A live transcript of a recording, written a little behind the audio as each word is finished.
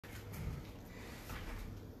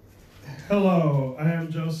Hello, I am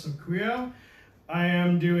Joseph Carrillo. I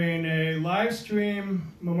am doing a live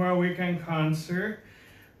stream Memorial Weekend concert.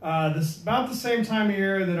 This is about the same time of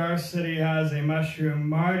year that our city has a Mushroom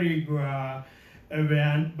Mardi Gras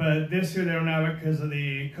event, but this year they don't have it because of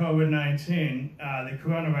the COVID-19, the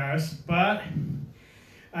coronavirus. But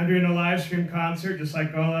I'm doing a live stream concert just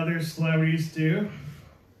like all other celebrities do.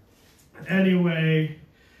 Anyway,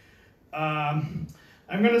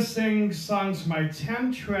 I'm going to sing songs from my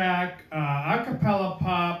 10-track a cappella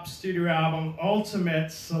pop studio album,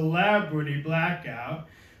 Ultimate Celebrity Blackout.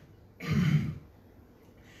 I'm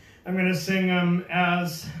going to sing them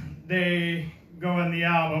as they go in the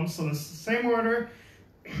album, so the same order,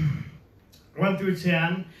 1 through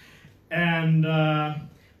 10. And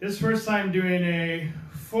this first time doing a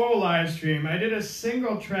full live stream. I did a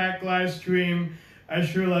single-track live stream, I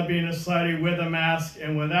Sure Love Being a Slutty, with a mask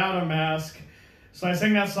and without a mask. So I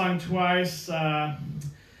sang that song twice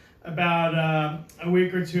about a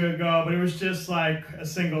week or two ago, but it was just like a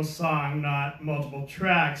single song, not multiple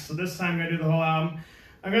tracks. So this time I'm going to do the whole album.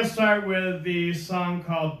 I'm going to start with the song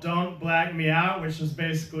called Don't Black Me Out, which is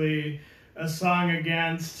basically a song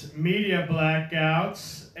against media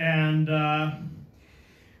blackouts. And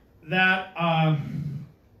that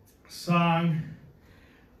song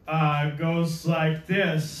goes like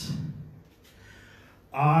this.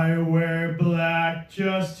 I wear black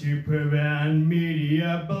just to prevent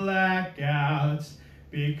media blackouts,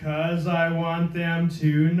 because I want them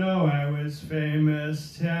to know I was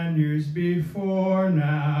famous 10 years before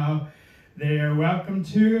now. They are welcome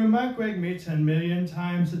to my quick me 10 million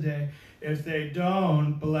times a day if they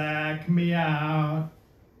don't black me out.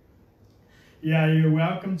 Yeah, you're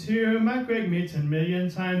welcome to my quick me 10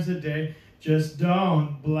 million times a day, just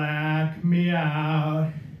don't black me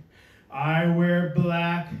out. I wear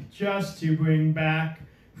black just to bring back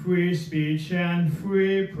free speech and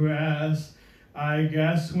free press. I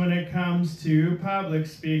guess when it comes to public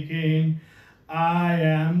speaking, I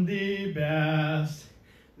am the best.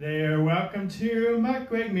 They are welcome to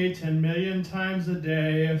muck with me 10 million times a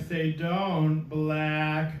day if they don't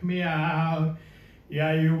black me out.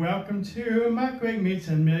 Yeah, you're welcome to muck with me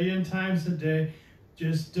 10 million times a day,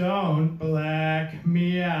 just don't black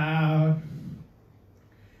me out.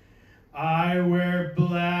 I wear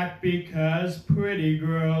black because pretty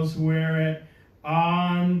girls wear it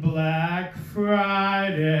on Black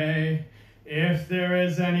Friday. If there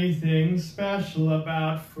is anything special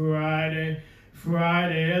about Friday,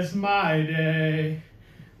 Friday is my day.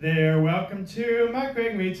 They are welcome to my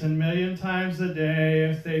quick me 10 million times a day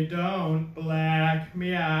if they don't black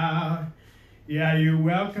me out. Yeah, you're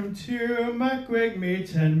welcome to my quick me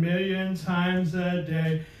 10 million times a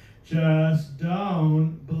day. Just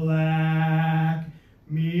don't black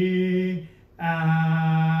me out.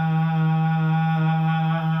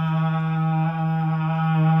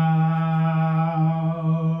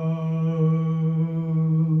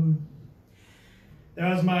 That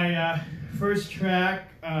was my first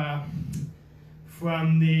track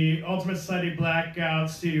from the Ultimate Slutty Blackout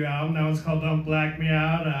studio album. That one's called Don't Black Me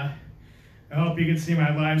Out. I hope you can see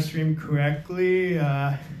my live stream correctly.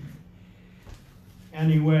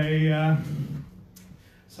 Anyway,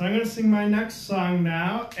 so I'm going to sing my next song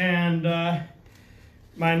now, and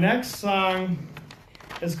my next song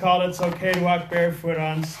is called It's Okay to Walk Barefoot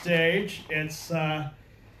on Stage. It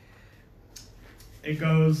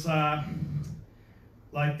goes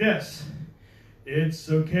like this. It's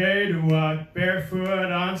okay to walk barefoot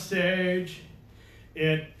on stage.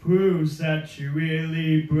 It proves that you're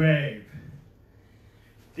really brave.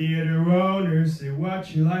 Theater owners, they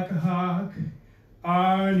watch you like a hawk,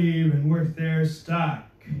 aren't even worth their stock.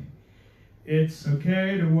 It's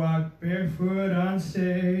okay to walk barefoot on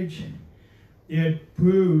stage. It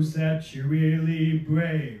proves that you're really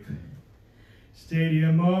brave.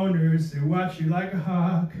 Stadium owners, they watch you like a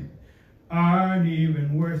hawk, aren't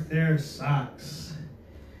even worth their socks.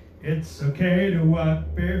 It's okay to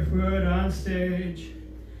walk barefoot on stage.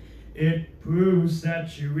 It proves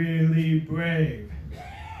that you're really brave.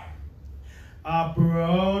 Opera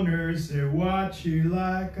owners, they watch you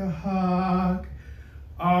like a hawk,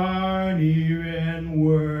 aren't even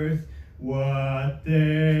worth what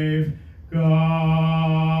they've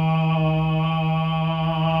got.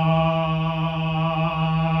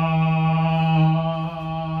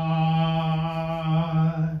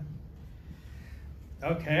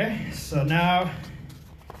 Okay, so now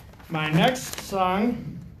my next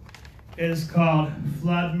song is called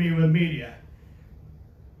Flood Me with Media.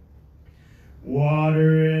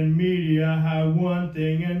 Water and media have one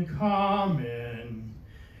thing in common.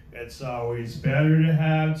 It's always better to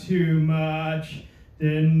have too much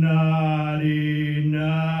than not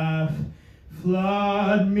enough.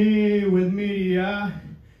 Flood me with media,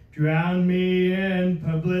 drown me in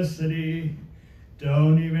publicity.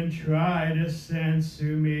 Don't even try to censor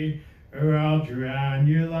me, or I'll drown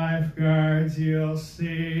your lifeguards, you'll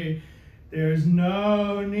see. There's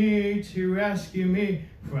no need to rescue me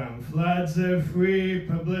from floods of free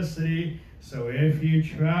publicity. So if you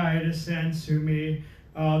try to censor me,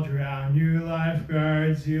 I'll drown your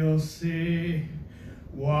lifeguards, you'll see.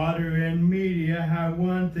 Water and media have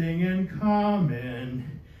one thing in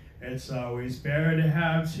common. It's always better to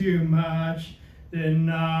have too much than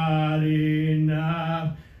not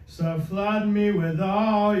enough. So flood me with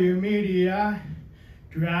all your media,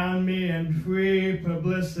 drown me in free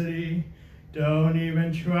publicity. Don't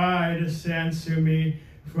even try to censor me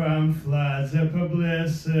from floods of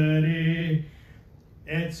publicity.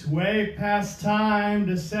 It's way past time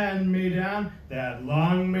to send me down that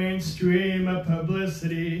long main stream of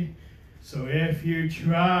publicity. So if you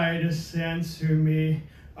try to censor me,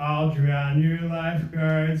 I'll drown your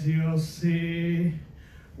lifeguards, you'll see.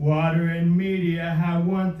 Water and media have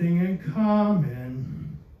one thing in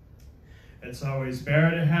common. It's always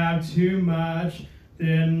better to have too much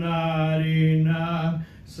than not enough.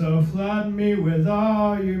 So flood me with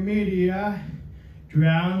all your media,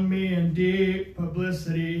 drown me in deep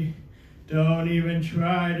publicity. Don't even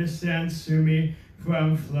try to censor me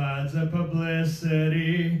from floods of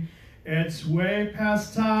publicity. It's way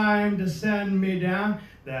past time to send me down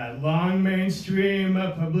that long main stream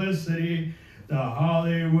of publicity. The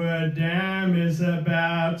Hollywood Dam is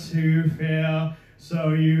about to fail,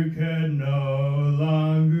 so you could no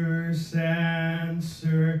longer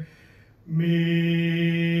censor me.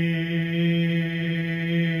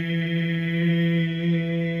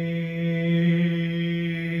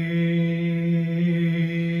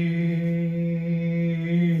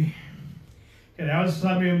 Okay, that was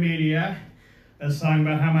Flood Me with Media, a song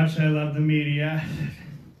about how much I love the media.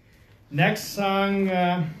 Next song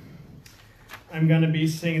I'm going to be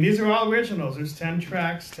singing. These are all originals. There's 10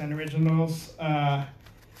 tracks, 10 originals.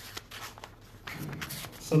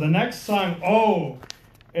 So the next song,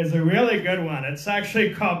 is a really good one. It's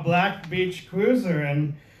actually called Black Beach Cruiser,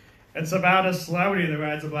 and it's about a celebrity that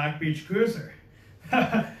rides a Black Beach Cruiser.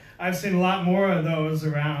 I've seen a lot more of those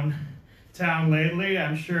around town lately.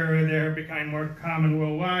 I'm sure they're becoming more common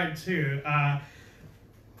worldwide too.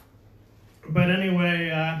 But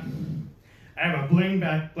anyway, I have a bling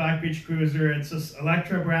Black Beach Cruiser. It's this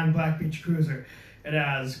Electra brand Black Beach Cruiser. It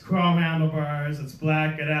has chrome handlebars. It's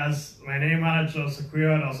black. It has my name on it,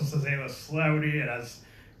 josephwcarrillo. It also says A-list celebrity. It has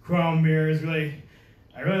chrome mirrors. I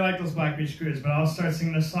really like those Black Beach Cruisers, but I'll start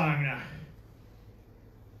singing this song now.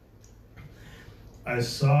 I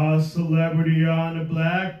saw a celebrity on a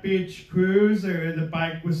Black Beach Cruiser. The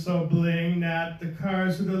bike was so bling that the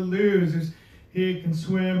cars were the losers. He can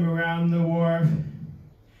swim around the wharf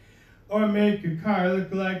or make your car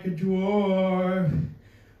look like a dwarf.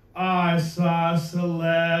 I saw a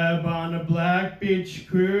celeb on a Black Beach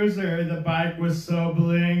Cruiser. The bike was so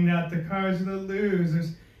bling that the cars are the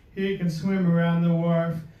losers. He can swim around the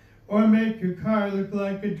wharf or make your car look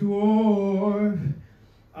like a dwarf.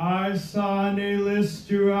 I saw an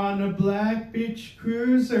A-lister on a Black Beach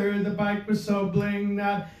Cruiser. The bike was so bling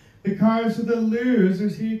that the cars are the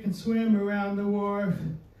losers. He can swim around the wharf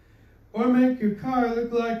or make your car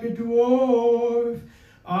look like a dwarf.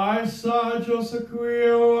 I saw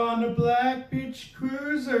josephwcarrillo on a Black Beach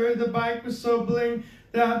Cruiser. The bike was so bling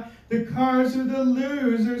that the cars are the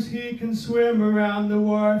losers. He can swim around the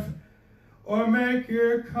wharf or make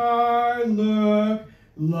your car look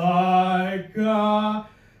like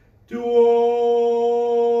a dwarf.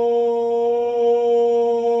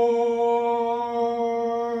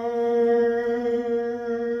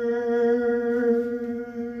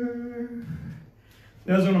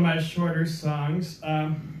 That was one of my shorter songs,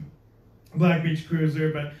 Black Beach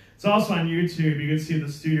Cruiser, but it's also on YouTube. You can see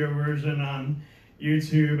the studio version on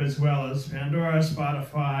YouTube as well as Pandora,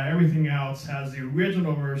 Spotify. Everything else has the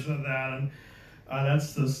original version of that, and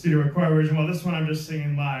that's the studio record version. Well, this one I'm just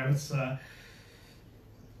singing live. It's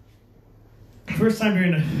first time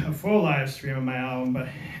doing a full live stream of my album, but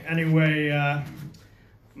anyway,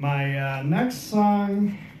 my next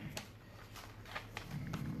song.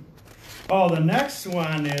 Oh, the next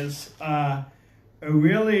one is a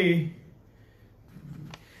really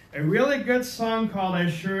good song called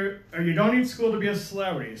You Don't Need School to Be a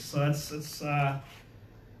Celebrity. So it's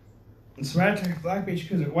right to Black Beach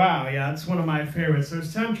Cruiser. Wow, yeah, it's one of my favorites.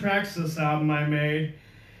 There's 10 tracks to this album I made,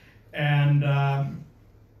 and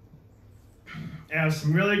it has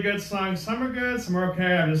some really good songs. Some are good, some are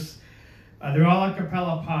okay. They're all a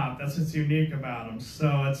cappella pop. That's what's unique about them.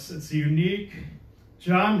 So it's a unique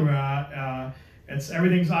genre.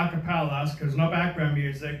 Everything's a cappella because no background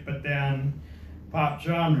music, but then pop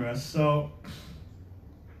genre. So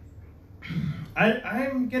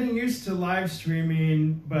I'm getting used to live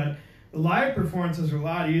streaming, but the live performances are a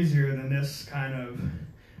lot easier than this kind of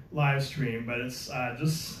live stream. But it's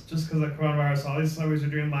just because of coronavirus, all these celebrities are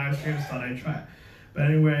doing live streams, thought I'd try it. But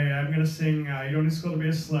anyway, I'm going to sing You Don't Need School to Be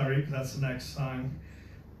a Celebrity, because that's the next song.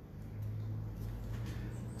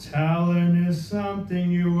 Talent is something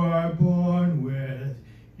you are born with.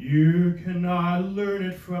 You cannot learn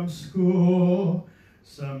it from school.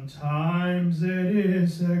 Sometimes it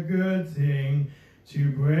is a good thing to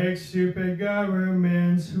break stupid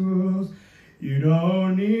government's rules. You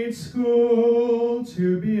don't need school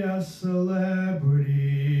to be a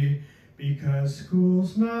celebrity, because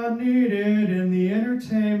school's not needed in the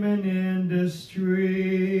entertainment industry.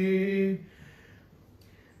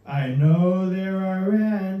 I know there are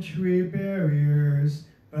entry barriers,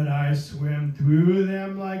 but I swim through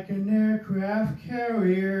them like an aircraft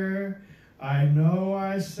carrier. I know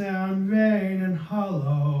I sound vain and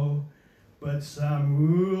hollow, but some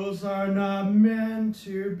rules are not meant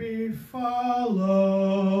to be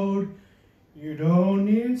followed. You don't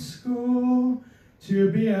need school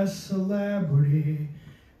to be a celebrity,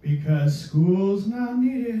 because school's not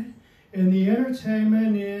needed in the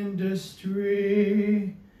entertainment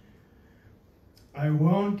industry. I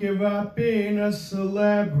won't give up being a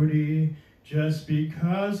celebrity just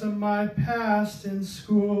because of my past in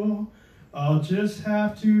school. I'll just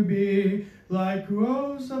have to be like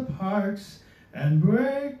Rosa Parks and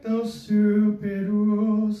break those stupid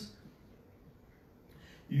rules.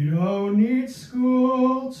 You don't need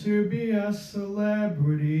school to be a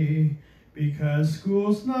celebrity, because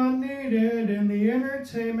school's not needed in the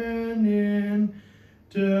entertainment industry.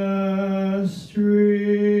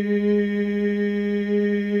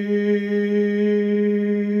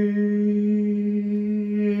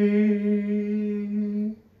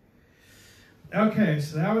 Okay,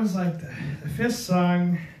 so that was like the fifth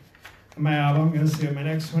song on my album. I'm going to see what my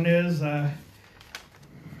next one is.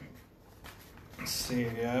 Let's see.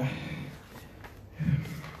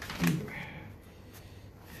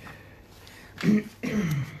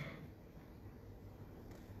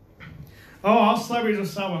 Oh, All Celebrities Are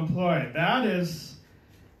Self-Employed.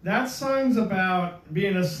 That song's about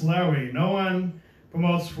being a celebrity. No one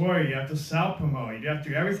promotes for you. You have to self-promote. You have to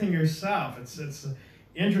do everything yourself. It's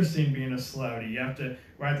interesting being a celebrity. You have to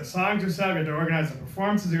write the songs yourself. You have to organize the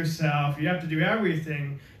performances yourself. You have to do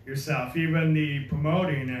everything yourself, even the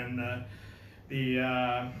promoting and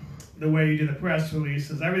the way you do the press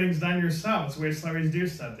releases. Everything's done yourself. It's the way celebrities do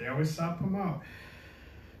stuff. They always self-promote.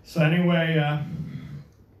 So anyway,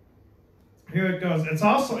 here it goes. It's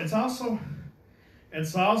also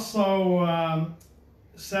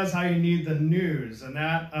says how you need the news, and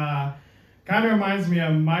that kind of reminds me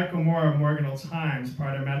of Michael Moore of Morganville Times,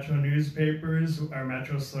 part of Metro newspapers, or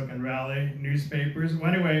Metro Silicon Valley newspapers.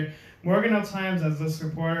 Well, anyway, Morganville Times has this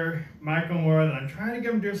reporter, Michael Moore, that I'm trying to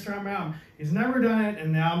get him to do a story on my album. He's never done it,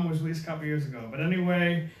 and the album was released a couple years ago. But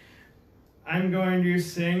anyway, I'm going to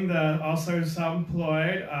sing the Also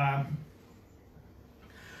Self-Employed.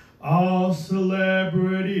 All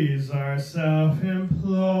celebrities are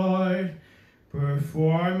self-employed.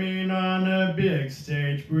 Performing on a big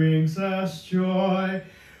stage brings us joy.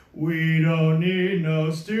 We don't need no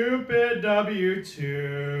stupid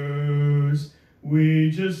W-2s. We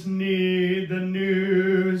just need the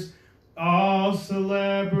news. All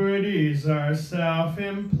celebrities are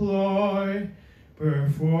self-employed.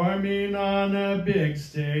 Performing on a big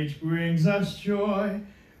stage brings us joy.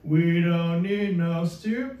 We don't need no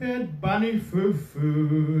stupid bunny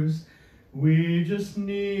foo-foos. We just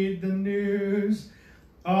need the news.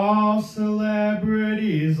 All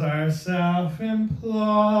celebrities are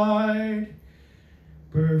self-employed.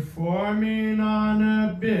 Performing on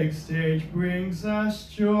a big stage brings us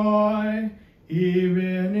joy.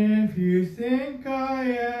 Even if you think I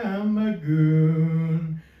am a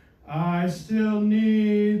goon, I still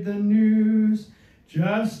need the news.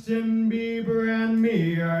 Justin Bieber and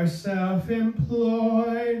me are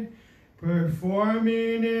self-employed.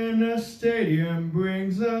 Performing in a stadium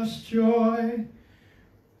brings us joy.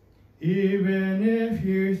 Even if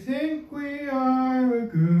you think we are a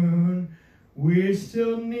goon, we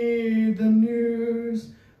still need the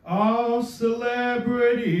news. All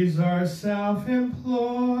celebrities are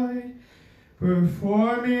self-employed.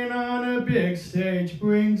 Performing on a big stage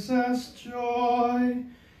brings us joy.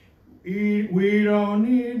 We don't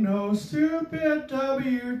need no stupid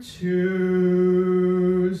W-2s.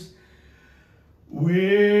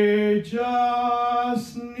 We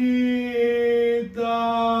just need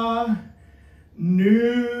the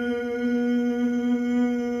news.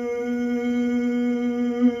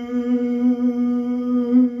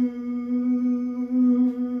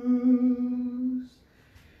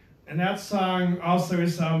 And that song also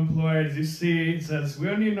is self-employed. As you see, it says, we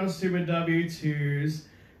don't need no stupid W-2s.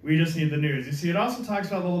 We just need the news. You see, it also talks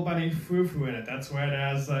about little bunny foo-foo in it. That's why it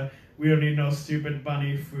has, we don't need no stupid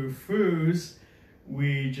bunny foo-foos.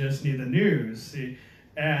 We just need the news. See,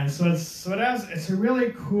 and so it's a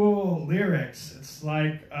really cool lyrics. It's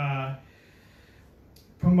like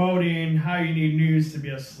promoting how you need news to be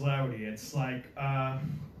a celebrity. It's like part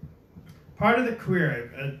of the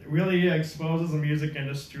career. It really exposes the music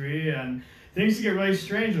industry, and things get really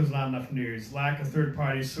strange when there's not enough news. Lack of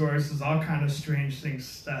third-party sources, all kind of strange things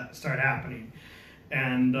start happening.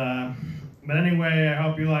 And but anyway, I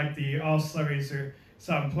hope you like the All Celebrities Are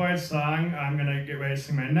Self-Employed song. I'm gonna get ready to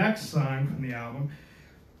sing my next song from the album.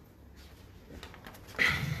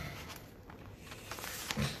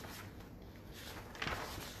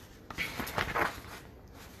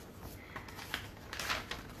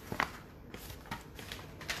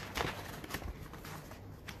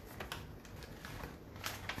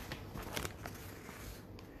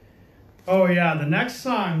 Oh yeah, the next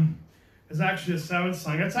song is actually the seventh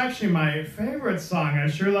song. That's actually my favorite song. I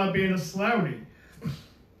sure love being a celebrity.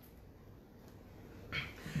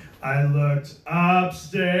 I looked up,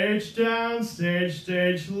 stage down,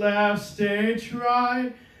 stage left, stage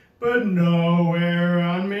right, but nowhere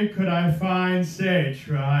on me could I find stage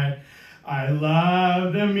right. I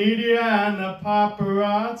love the media and the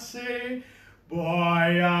paparazzi.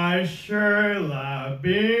 Boy, I sure love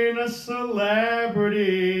being a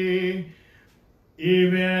celebrity.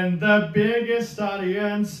 Even the biggest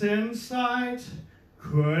audience in sight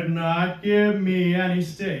could not give me any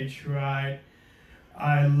stage right.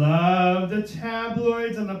 I love the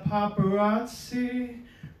tabloids and the paparazzi.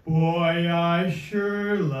 Boy, I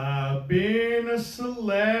sure love being a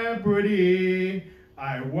celebrity.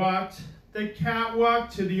 I walked the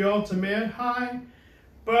catwalk to the ultimate high,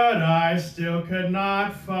 but I still could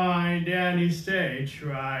not find any stage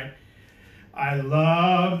right. I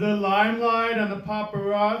love the limelight and the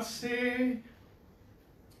paparazzi.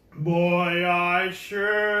 Boy, I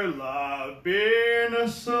sure love being a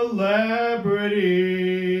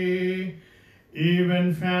celebrity.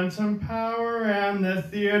 Even Phantom Power and the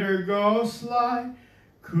theater ghost light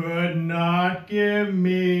could not give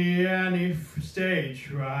me any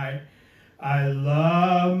stage right. I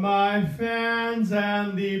love my fans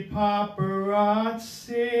and the paparazzi.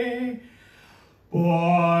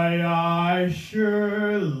 Boy, I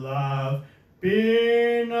sure love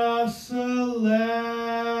being a celebrity.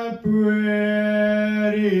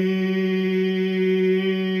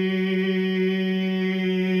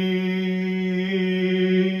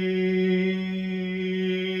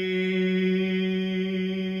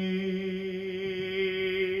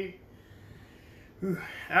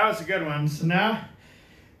 That was a good one. So now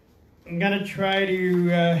I'm gonna try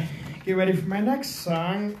to get ready for my next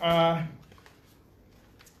song.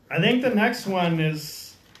 I think the next one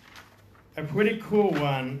is a pretty cool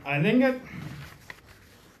one. I think it...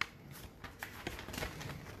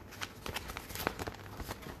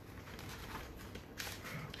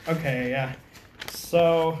 Okay, yeah.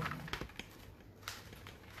 So,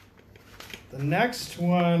 the next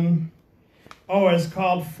one, is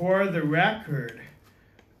called For the Record.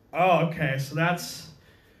 Oh, okay, so that's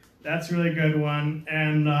a really good one.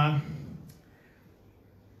 And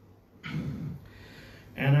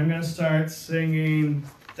I'm going to start singing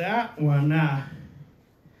that one now.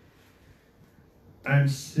 I'm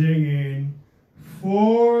singing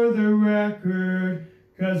for the record,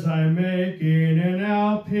 'cause I'm making an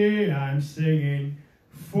LP. I'm singing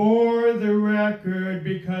for the record,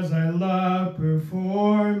 because I love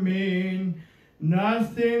performing.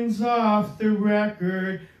 Nothing's off the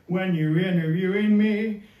record when you're interviewing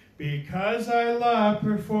me, because I love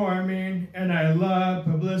performing and I love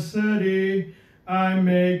publicity. I'm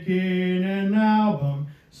making an album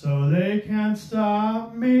so they can't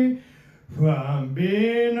stop me from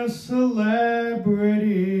being a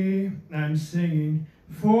celebrity. I'm singing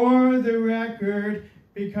for the record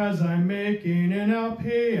because I'm making an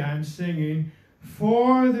LP. I'm singing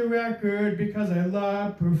for the record because I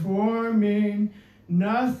love performing.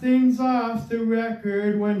 Nothing's off the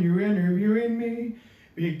record when you're interviewing me,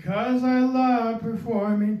 because I love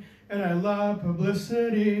performing and I love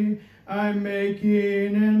publicity. I'm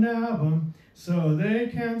making an album so they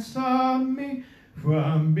can't stop me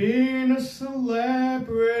from being a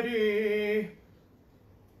celebrity.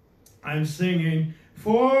 I'm singing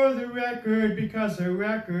for the record because a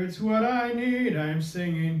record's what I need. I'm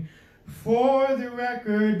singing for the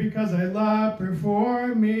record, because I love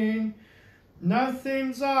performing.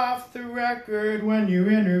 Nothing's off the record when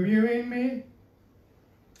you're interviewing me,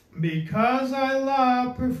 because I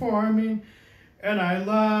love performing and I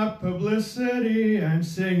love publicity. I'm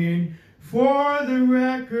singing for the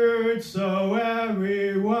record so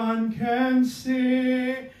everyone can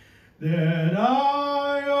see that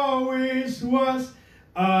I always was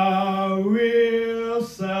a real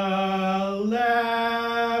celebrity.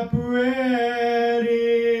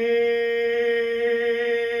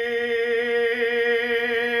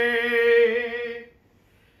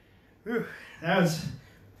 Whew, that was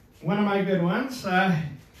one of my good ones. So I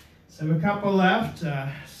have a couple left.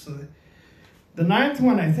 So the ninth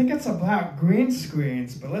one, I think it's about green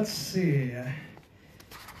screens, but let's see.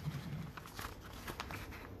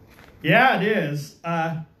 Yeah, it is.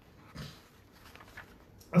 A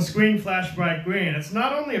screen flash bright green. It's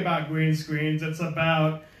not only about green screens, it's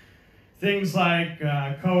about things like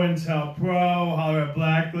COINTELPRO, Hollywood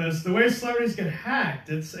Blacklist, the way celebrities get hacked.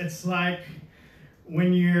 It's like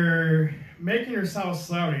when you're making yourself a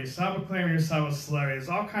celebrity, self-proclaiming yourself a celebrity, there's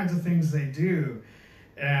all kinds of things they do.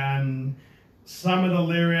 And some of the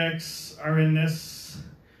lyrics are in this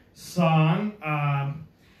song.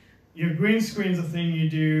 Your green screen's a thing you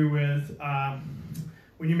do with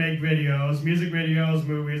when you make videos, music videos,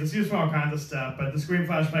 movies. It's used for all kinds of stuff, but the screen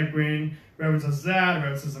flash bright green references that,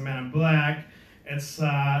 references the Man in Black. It's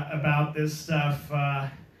about this stuff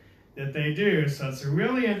that they do. So it's a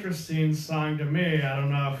really interesting song to me. I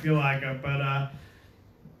don't know if you like it, but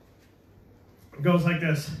it goes like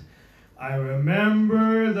this. I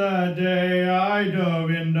remember the day I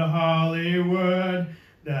dove into Hollywood.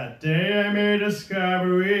 That day I made a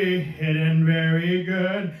discovery, hidden very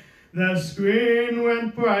good. The screen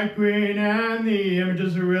went bright green and the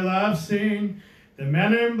images are real I've seen. The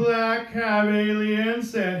Men in Black have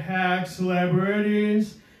aliens that hack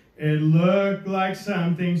celebrities. It looked like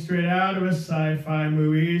something straight out of a sci-fi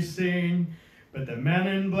movie scene. But the Men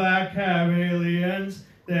in Black have aliens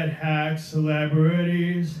that hack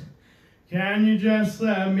celebrities. Can you just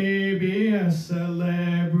let me be a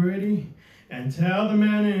celebrity and tell the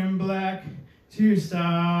Men in Black to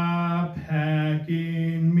stop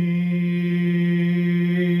hacking me?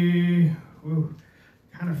 Ooh,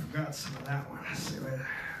 kind of forgot some of that one. Let's see.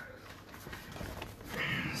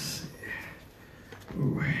 Let's see.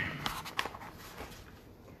 Ooh.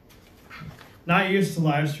 Not used to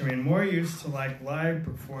live streaming, more used to like live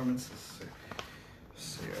performances. Let's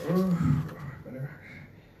see. Oh, better.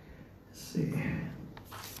 Let's see.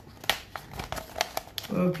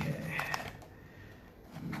 Okay.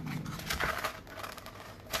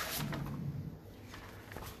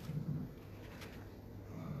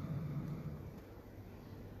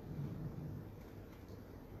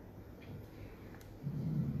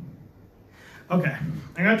 Okay,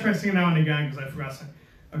 I'm gonna try singing that one again because I forgot something.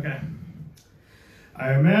 Okay.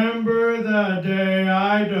 I remember the day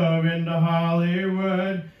I dove into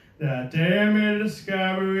Hollywood. That day I made a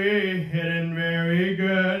discovery, hidden very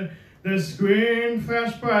good. The screen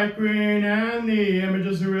flashed bright green and the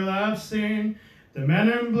images are real I've seen. The Men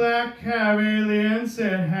in Black have aliens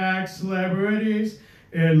that hack celebrities.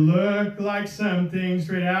 It looked like something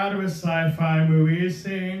straight out of a sci-fi movie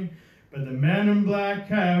scene. But the Men in Black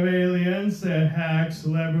have aliens that hack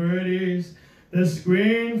celebrities. The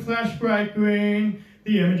screen flashed bright green,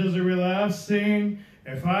 the images are real I've seen.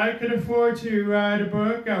 If I could afford to write a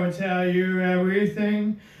book, I would tell you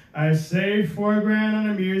everything. I saved $4,000 on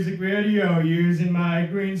a music video using my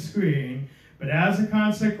green screen. But as a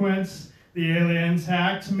consequence, the aliens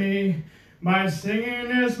hacked me. My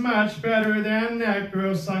singing is much better than that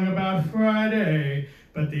girl sung about Friday.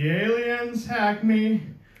 But the aliens hack me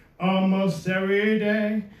almost every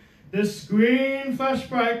day. The screen flashed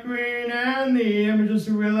bright green and the images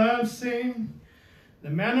are real I've seen. The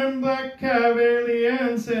Men in Black have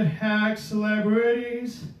aliens that hack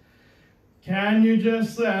celebrities. Can you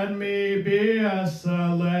just let me be a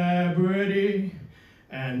celebrity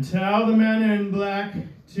and tell the Men in Black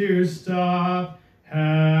to stop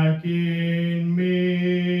hacking me?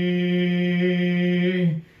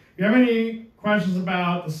 If you have any questions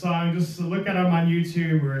about the song, just look at them on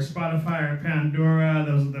YouTube or Spotify or Pandora.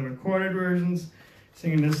 Those are the recorded versions. I'm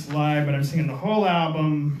singing this live, but I'm singing the whole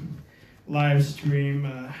album live stream.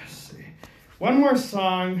 Let's see. One more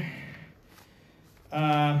song.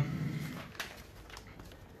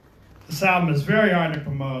 This album is very hard to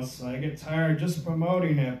promote, so I get tired just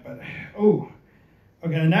promoting it. But oh,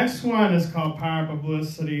 okay. The next one is called Power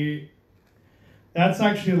Publicity. That's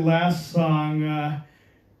actually the last song.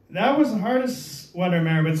 That was the hardest one to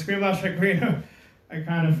remember. But Scream Loud Shake Green, I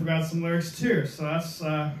kind of forgot some lyrics too. So that's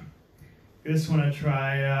This one I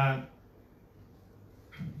try.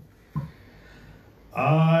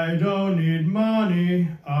 I don't need money,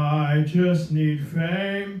 I just need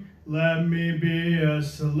fame. Let me be a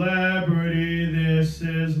celebrity, this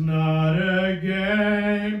is not a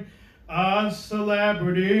game. A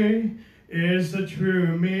celebrity is the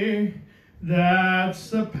true me. That's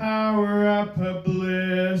the power of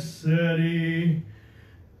publicity.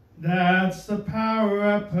 That's the power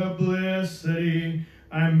of publicity.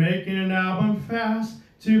 I'm making an album fast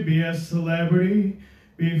to be a celebrity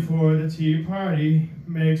before the Tea Party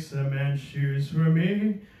makes the men's shoes for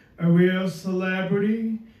me. A real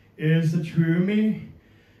celebrity is the true me.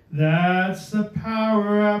 That's the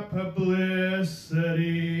power of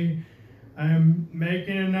publicity. I'm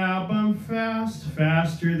making an album fast,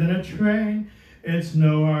 faster than a train. It's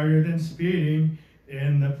no harder than speeding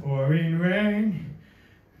in the pouring rain.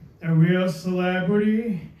 A real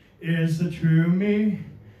celebrity is the true me.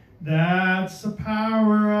 That's the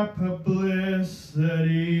power of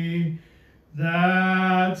publicity.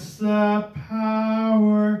 That's the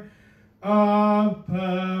power of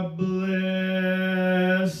publicity.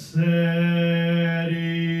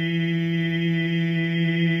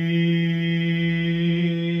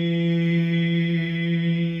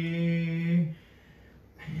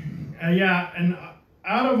 Yeah, and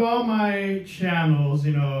out of all my channels,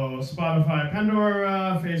 you know, Spotify,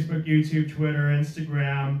 Pandora, Facebook, YouTube, Twitter,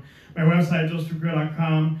 Instagram, my website,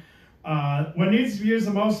 josephwcarrillo.com, what needs views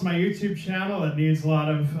the most is my YouTube channel. It needs a lot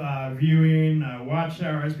of viewing, watch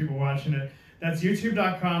hours, people watching it. That's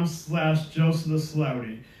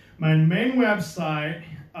youtube.com/josephthecelebrity. My main website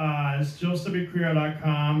is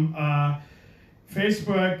josephwcarrillo.com.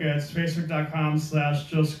 Facebook, it's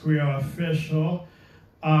facebook.com/josephwcarrilloofficial.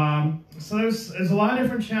 So there's a lot of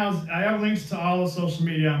different channels. I have links to all the social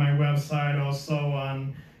media on my website. Also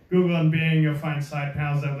on Google and Bing, you'll find side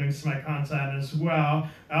panels that have links to my content as well.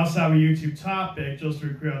 I also have a YouTube topic,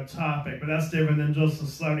 Joseph Carrillo topic, but that's different than Joseph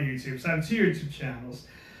Celebrity YouTube. So I have 2 YouTube channels.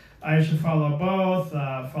 I should follow both.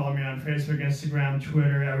 Follow me on Facebook, Instagram,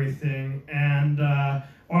 Twitter, everything, and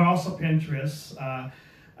or also Pinterest. I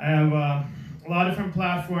have a lot of different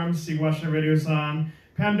platforms you can watch my videos on.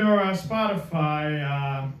 Pandora, Spotify,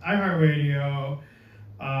 iHeartRadio.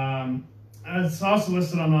 It's also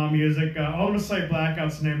listed on All Music. Ultimate Sight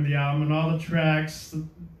Blackout's the name of the album, and all the tracks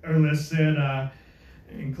are listed,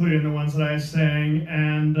 including the ones that I sang.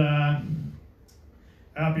 And I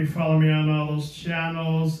hope you follow me on all those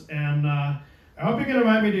channels. And I hope you can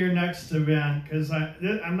invite me to your next event, because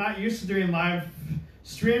I'm not used to doing live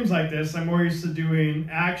streams like this. I'm more used to doing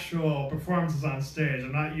actual performances on stage.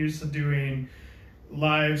 I'm not used to doing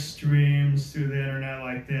live streams through the internet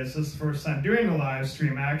like this. This is the first time doing a live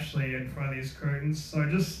stream actually in front of these curtains, so I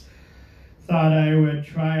just thought I would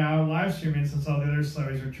try out live streaming since all the other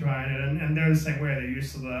celebrities are trying it, and they're the same way. They're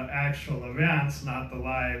used to the actual events, not the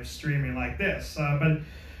live streaming like this. But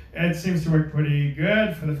it seems to work pretty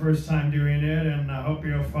good for the first time doing it, and I hope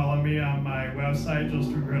you'll follow me on my website,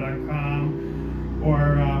 josephwcarrillo.com,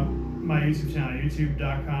 or my YouTube channel,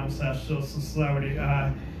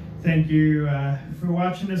 youtube.com/josephcelebrity. Thank you for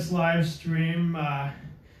watching this live stream. I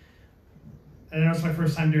know it's my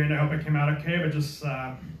first time doing it. I hope it came out okay, but just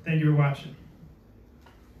thank you for watching.